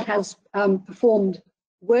child has performed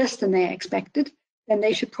worse than they expected, then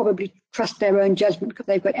they should probably trust their own judgment because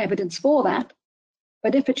they've got evidence for that.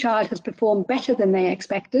 But if a child has performed better than they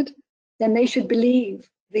expected, then they should believe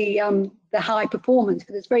the high performance,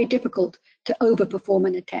 because it's very difficult to overperform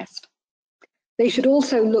in a test. They should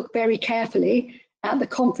also look very carefully at the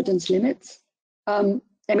confidence limits. When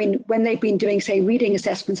they've been doing, say, reading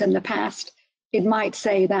assessments in the past, it might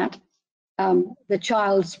say that the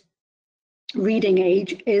child's reading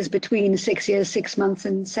age is between 6 years, 6 months,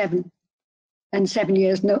 and 7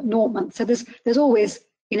 years, 0 months. So there's always,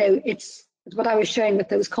 it's what I was showing with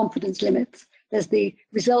those confidence limits. There's the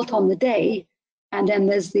result on the day, and then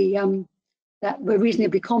there's the that we're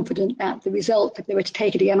reasonably confident that the result, if they were to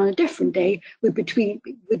take it again on a different day, would be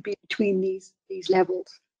between these levels.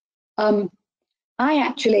 I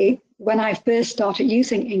actually, when I first started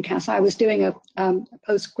using InCAS, I was doing a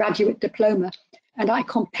postgraduate diploma, and I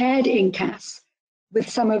compared InCAS with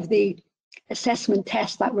some of the assessment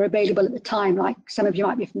tests that were available at the time, like some of you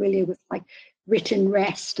might be familiar with, like written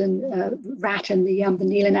rest and RAT and the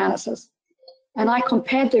Neal analysis. And I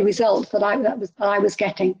compared the results that I was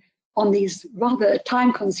getting on these rather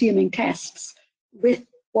time-consuming tests with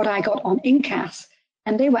what I got on InCAS,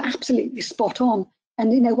 and they were absolutely spot on.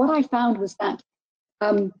 And what I found was that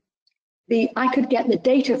I could get the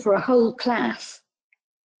data for a whole class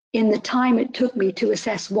in the time it took me to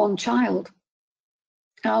assess one child.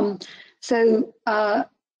 My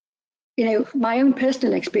own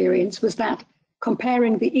personal experience was that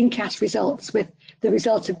comparing the InCAS results with the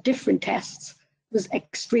results of different tests was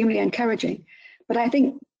extremely encouraging. But I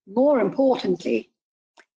think more importantly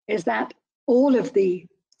is that all of the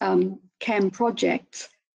Chem projects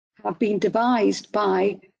have been devised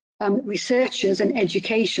by researchers and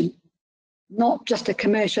education, not just a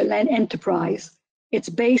commercial enterprise. It's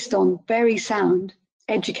based on very sound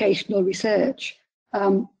educational research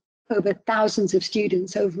over thousands of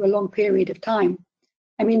students over a long period of time.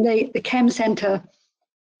 I mean, the Chem Centre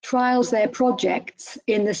trials their projects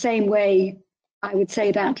in the same way I would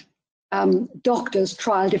say that doctors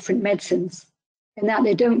trial different medicines and that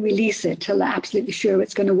they don't release it till they're absolutely sure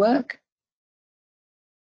it's going to work.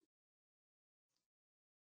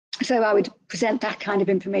 So I would present that kind of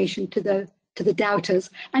information to the doubters,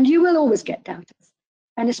 and you will always get doubters,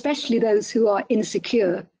 and especially those who are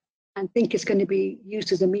insecure and think it's going to be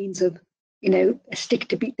used as a means of, a stick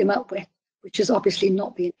to beat them up with, which is obviously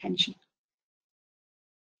not the intention.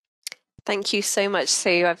 Thank you so much,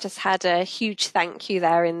 Sue. I've just had a huge thank you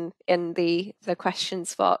there in the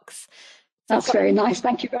questions box. That's very nice.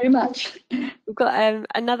 Thank you very much. We've got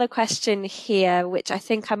another question here, which I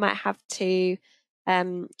think I might have to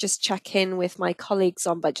just check in with my colleagues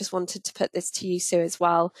on, but just wanted to put this to you, Sue, as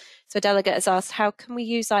well. So a delegate has asked, how can we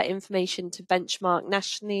use our information to benchmark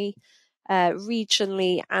nationally,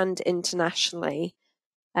 regionally, and internationally?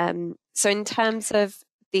 So in terms of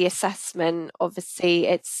the assessment, obviously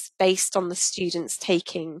it's based on the students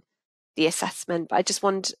taking the assessment, but I just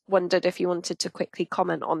wondered if you wanted to quickly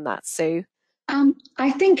comment on that, Sue.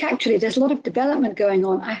 I think actually there's a lot of development going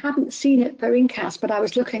on. I haven't seen it for InCAS, but I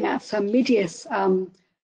was looking at some Medius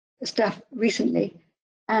stuff recently,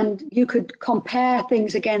 and you could compare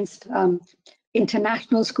things against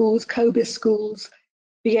international schools, COBIS schools,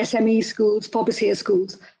 BSME schools, FOBISIA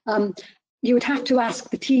schools. You would have to ask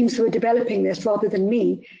the teams who are developing this rather than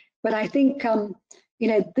me. But I think,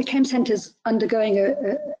 the Chem Centre's undergoing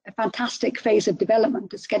a fantastic phase of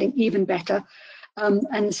development. It's getting even better.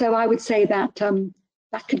 And so I would say that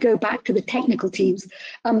that could go back to the technical teams.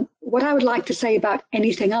 What I would like to say about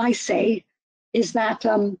anything I say is that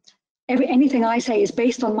anything I say is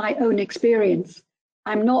based on my own experience.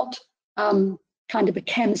 I'm not kind of a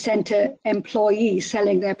Chem Centre employee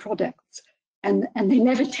selling their products, and they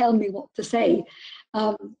never tell me what to say.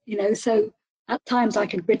 So at times I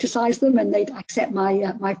can criticize them and they'd accept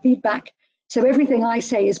my feedback. So everything I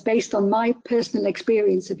say is based on my personal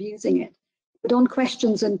experience of using it. But on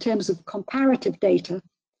questions in terms of comparative data,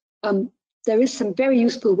 there is some very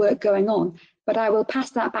useful work going on, but I will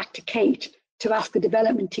pass that back to Kate to ask the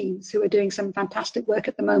development teams who are doing some fantastic work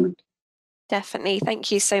at the moment. Definitely.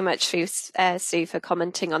 Thank you so much, Sue, for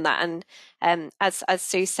commenting on that. And as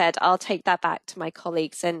Sue said, I'll take that back to my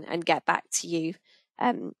colleagues and get back to you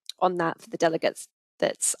on that for the delegates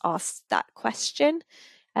that's asked that question.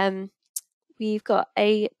 We've got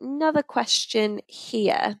another question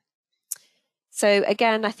here. So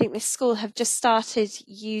again, I think this school have just started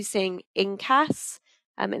using InCAS.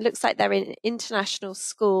 It looks like they're in an international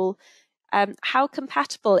school. How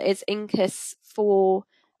compatible is InCAS for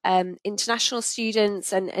international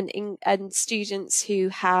students and students who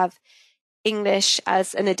have English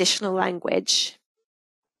as an additional language?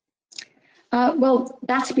 Well,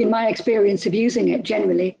 that's been my experience of using it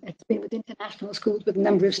generally. It's been with international schools with a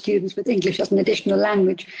number of students with English as an additional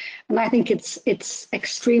language. And I think it's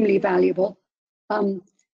extremely valuable.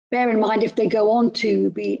 Bear in mind, if they go on to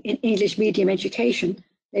be in English medium education,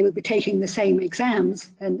 they will be taking the same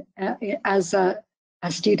exams and as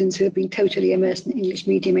students who have been totally immersed in English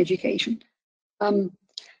medium education.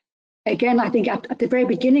 Again, I think at the very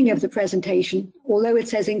beginning of the presentation, although it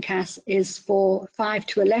says InCAS is for 5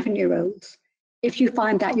 to 11-year-olds, if you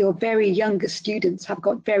find that your very youngest students have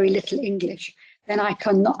got very little English, then I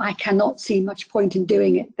cannot see much point in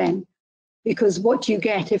doing it then, because what you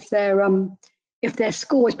get if their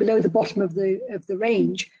score is below the bottom of the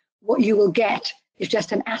range, what you will get is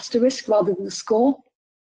just an asterisk rather than the score.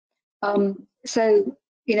 So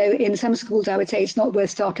in some schools, I would say it's not worth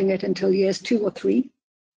starting it until years 2 or 3.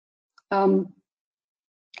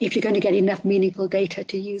 If you're going to get enough meaningful data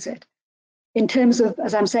to use it. In terms of,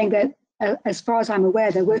 as I'm saying, that as far as I'm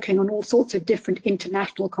aware, they're working on all sorts of different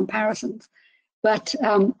international comparisons. But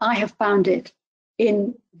I have found it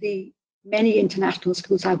in the many international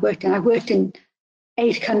schools I've worked in. I've worked in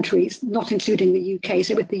 8 countries, not including the UK.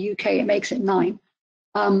 So with the UK, it makes it 9.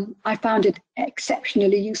 I found it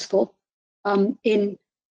exceptionally useful often in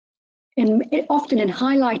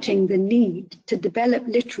highlighting the need to develop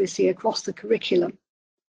literacy across the curriculum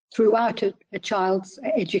throughout a child's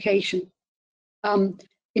education.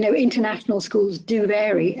 International schools do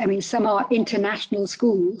vary. I mean, some are international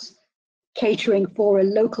schools catering for a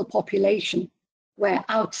local population where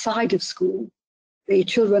outside of school, the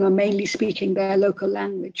children are mainly speaking their local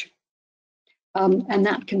language. And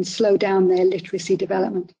that can slow down their literacy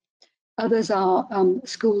development. Others are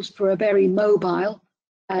schools for a very mobile,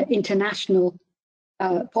 international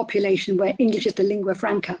population where English is the lingua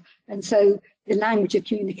franca. And so the language of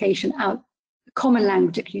communication the common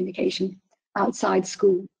language of communication outside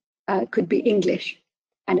school could be English.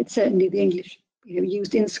 And it's certainly the English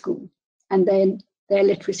used in school. And then their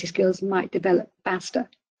literacy skills might develop faster.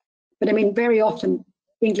 But I mean, very often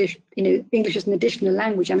English, English is an additional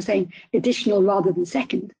language. I'm saying additional rather than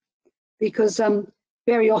second, because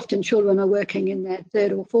very often children are working in their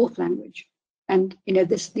third or fourth language. And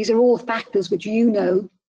these are all factors which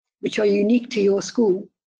which are unique to your school.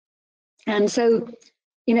 And so,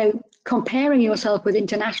 comparing yourself with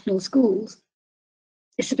international schools,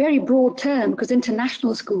 it's a very broad term because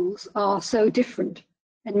international schools are so different,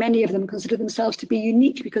 and many of them consider themselves to be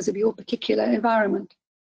unique because of your particular environment.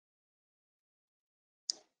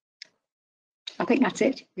 I think that's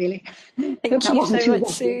it, really. Thank you so much,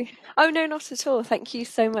 Sue. Oh, no, not at all. Thank you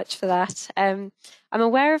so much for that. I'm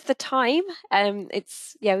aware of the time.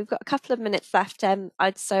 We've got a couple of minutes left.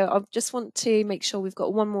 So I just want to make sure we've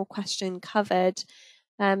got one more question covered.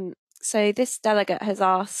 So this delegate has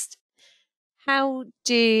asked, how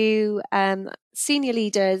do senior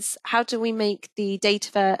leaders, how do we make the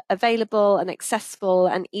data available and accessible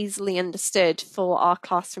and easily understood for our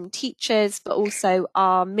classroom teachers, but also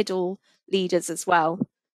our middle leaders as well?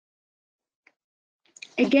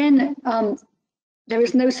 Again, there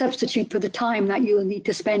is no substitute for the time that you will need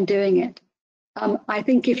to spend doing it. I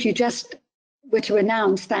think if you just were to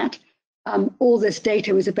announce that all this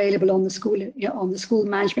data is available on the school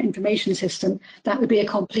management information system, that would be a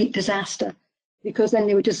complete disaster, because then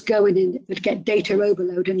they would just go in and would get data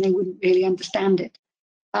overload and they wouldn't really understand it.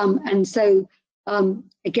 And so,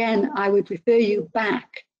 again, I would refer you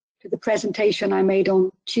back to the presentation I made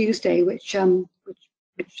on Tuesday, which I'm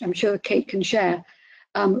sure Kate can share,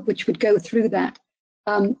 which would go through that.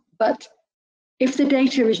 But if the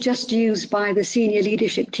data is just used by the senior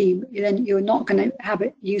leadership team, then you're not going to have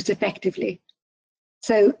it used effectively.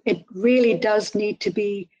 So it really does need to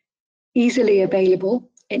be easily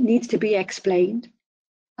available. It needs to be explained.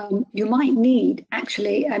 You might need,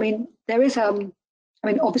 actually, there is,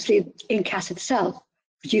 obviously InCAS itself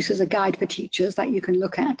produces a guide for teachers that you can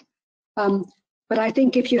look at. But I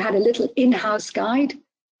think if you had a little in-house guide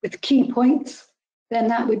with key points, then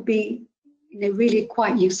that would be really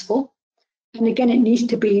quite useful. And again, it needs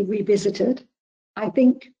to be revisited. I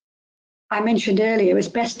think I mentioned earlier, it's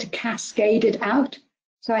best to cascade it out.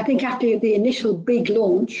 So I think after the initial big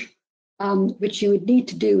launch, which you would need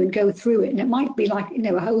to do and go through it, and it might be like,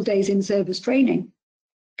 a whole day's in-service training,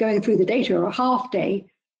 going through the data, or a half day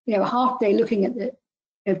looking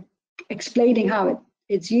at explaining how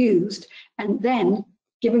it's used, and then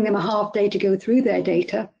giving them a half day to go through their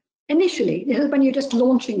data. Initially, when you're just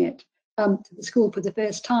launching it to the school for the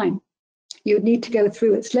first time, you would need to go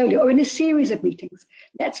through it slowly, or in a series of meetings.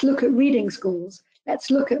 Let's look at reading scores. Let's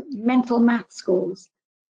look at mental math scores.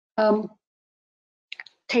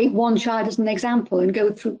 Take one child as an example and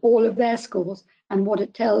go through all of their scores and what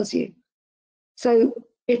it tells you. So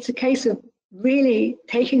it's a case of really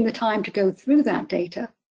taking the time to go through that data.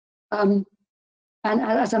 And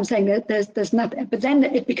as I'm saying, there's nothing, but then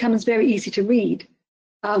it becomes very easy to read.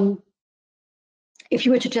 If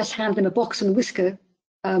you were to just hand them a box and whisker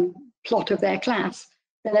plot of their class,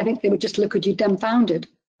 then I think they would just look at you dumbfounded.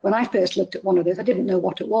 When I first looked at one of those, I didn't know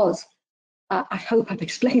what it was. I hope I've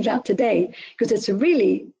explained that today, because it's a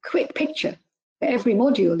really quick picture for every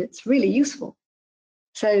module. It's really useful.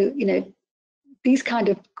 So, these kind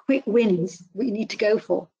of quick wins we need to go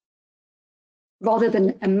for, rather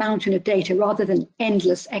than a mountain of data, rather than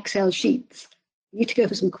endless Excel sheets. You need to go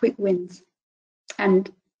for some quick wins.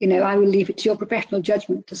 And, I will leave it to your professional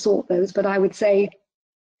judgment to sort those, but I would say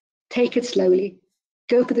take it slowly,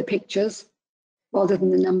 go for the pictures rather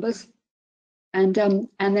than the numbers, and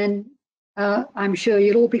then I'm sure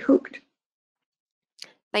you'll all be hooked.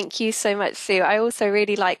 Thank you so much, Sue. I also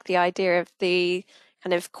really like the idea of the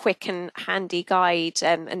kind of quick and handy guide,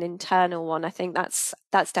 an internal one. I think that's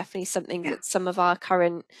definitely something that some of our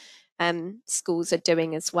current schools are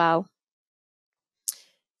doing as well.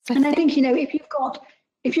 So I think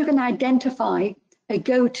if you can identify a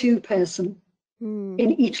go-to person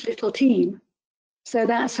in each little team, so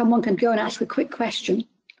that someone can go and ask a quick question,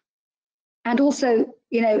 and also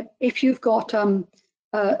if you've got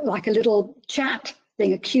like a little chat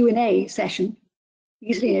thing, a Q&A session,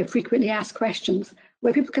 easily frequently asked questions,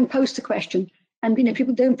 where people can post a question, and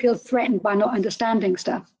people don't feel threatened by not understanding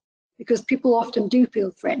stuff, because people often do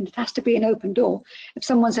feel threatened. It has to be an open door. If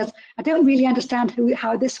someone says, I don't really understand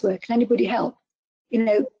how this works, can anybody help?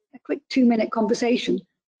 A quick 2-minute conversation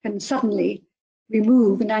can suddenly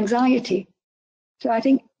remove an anxiety. So I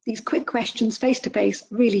think these quick questions face-to-face,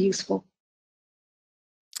 really useful.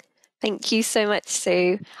 Thank you so much,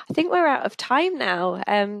 Sue. I think we're out of time now.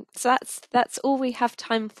 So that's all we have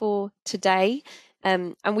time for today.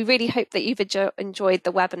 And we really hope that you've enjoyed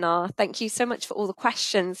the webinar. Thank you so much for all the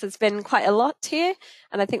questions. There's been quite a lot here,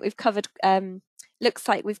 and I think we've covered looks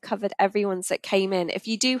like we've covered everyone's that came in. If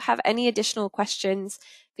you do have any additional questions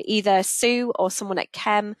for either Sue or someone at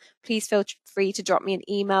Chem, please feel free to drop me an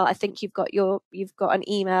email. I think you've got an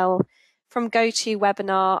email from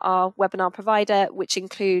GoToWebinar, our webinar provider, which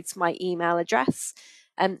includes my email address.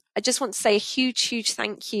 I just want to say a huge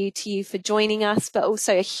thank you to you for joining us, but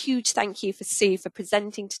also a huge thank you for Sue for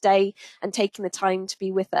presenting today and taking the time to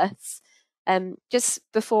be with us. Just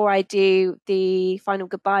before I do the final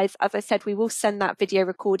goodbyes, as I said, we will send that video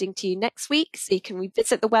recording to you next week, so you can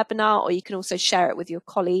revisit the webinar, or you can also share it with your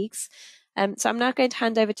colleagues. So I'm now going to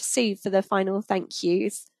hand over to Sue for the final thank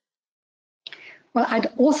yous. Well, I'd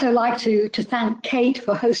also like to thank Kate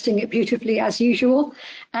for hosting it beautifully as usual.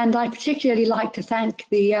 And I'd particularly like to thank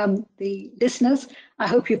the listeners. I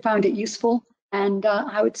hope you found it useful. And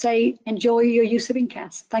I would say enjoy your use of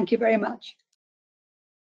InCAS. Thank you very much.